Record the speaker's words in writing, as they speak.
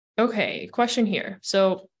Okay, question here.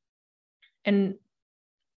 So, and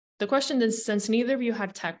the question is, since neither of you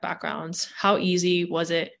had tech backgrounds, how easy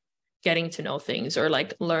was it getting to know things or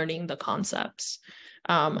like learning the concepts?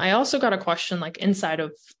 I also got a question like inside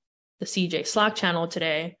of the CJ Slack channel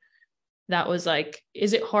today that was like,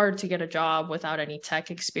 is it hard to get a job without any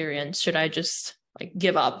tech experience? Should I just like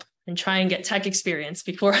give up and try and get tech experience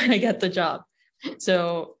before I get the job?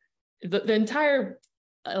 So the entire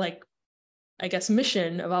like, I guess,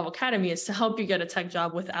 mission of Avocademy is to help you get a tech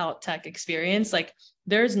job without tech experience. Like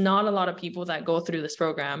there's not a lot of people that go through this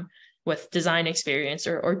program with design experience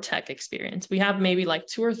or tech experience. We have maybe like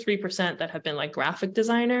 2 or 3% that have been like graphic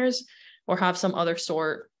designers or have some other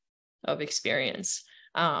sort of experience.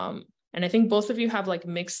 And I think both of you have like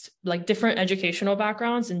mixed, like different educational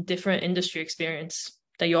backgrounds and different industry experience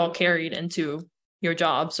that you all carried into your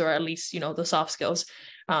jobs, or at least, you know, the soft skills.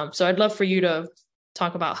 So I'd love for you to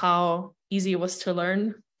talk about how easy it was to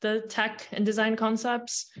learn the tech and design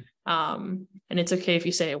concepts. And it's okay if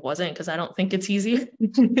you say it wasn't, because I don't think it's easy.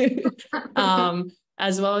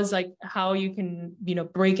 As well as like how you can, you know,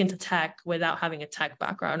 break into tech without having a tech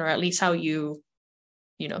background, or at least how you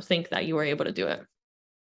know, think that you were able to do it.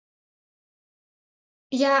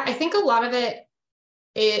 Yeah, I think a lot of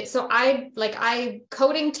so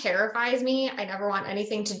coding terrifies me. I never want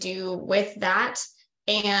anything to do with that.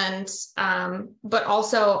 And, but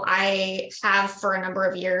also I have for a number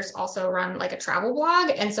of years also run like a travel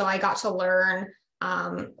blog. And so I got to learn,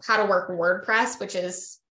 how to work WordPress, which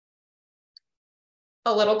is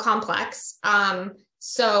a little complex.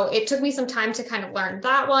 So it took me some time to kind of learn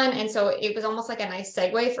that one. And so it was almost like a nice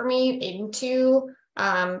segue for me into,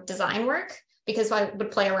 design work, because I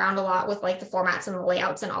would play around a lot with like the formats and the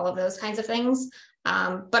layouts and all of those kinds of things.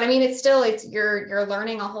 But I mean, it's you're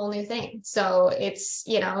learning a whole new thing. So it's,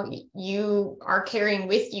 you know, you are carrying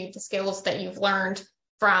with you the skills that you've learned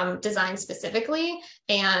from design specifically.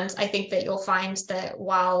 And I think that you'll find that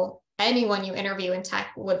while anyone you interview in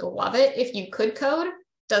tech would love it if you could code,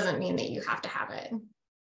 doesn't mean that you have to have it.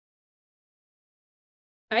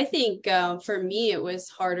 I think for me, it was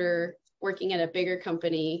harder working at a bigger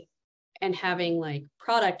company and having like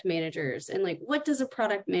product managers and like, what does a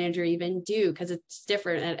product manager even do? Because it's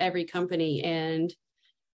different at every company, and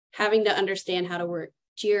having to understand how to work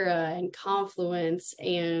Jira and Confluence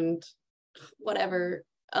and whatever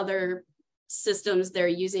other systems they're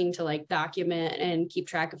using to like document and keep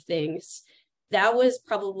track of things. That was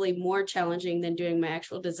probably more challenging than doing my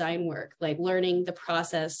actual design work, like learning the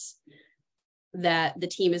process that the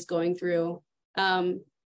team is going through.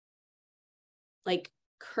 Like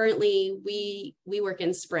currently we work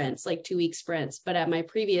in sprints, like 2-week sprints, but at my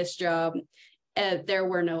previous job, there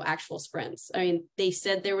were no actual sprints. I mean, they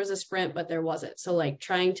said there was a sprint, but there wasn't. So like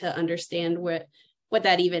trying to understand what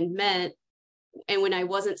that even meant. And when I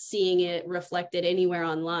wasn't seeing it reflected anywhere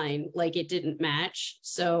online, like it didn't match.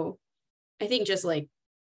 So I think just like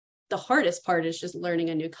the hardest part is just learning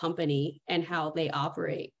a new company and how they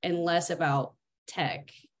operate, and less about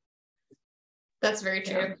tech. That's very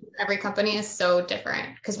true. Yeah. Every company is so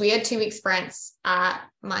different, because we had 2-week sprints at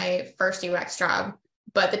my first UX job,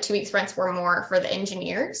 but the 2-week sprints were more for the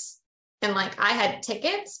engineers. And like I had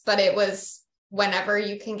tickets, but it was whenever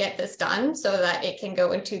you can get this done so that it can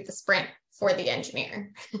go into the sprint for the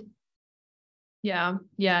engineer. Yeah.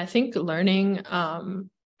 I think learning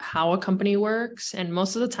how a company works, and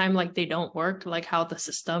most of the time like they don't work like how the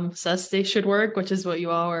system says they should work, which is what you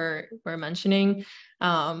all were mentioning,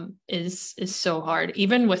 is so hard.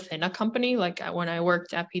 Even within a company, like when I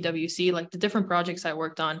worked at PwC, like the different projects I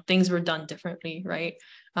worked on, things were done differently, right?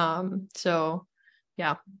 So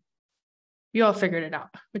yeah, you all figured it out,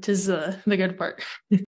 which is the good part.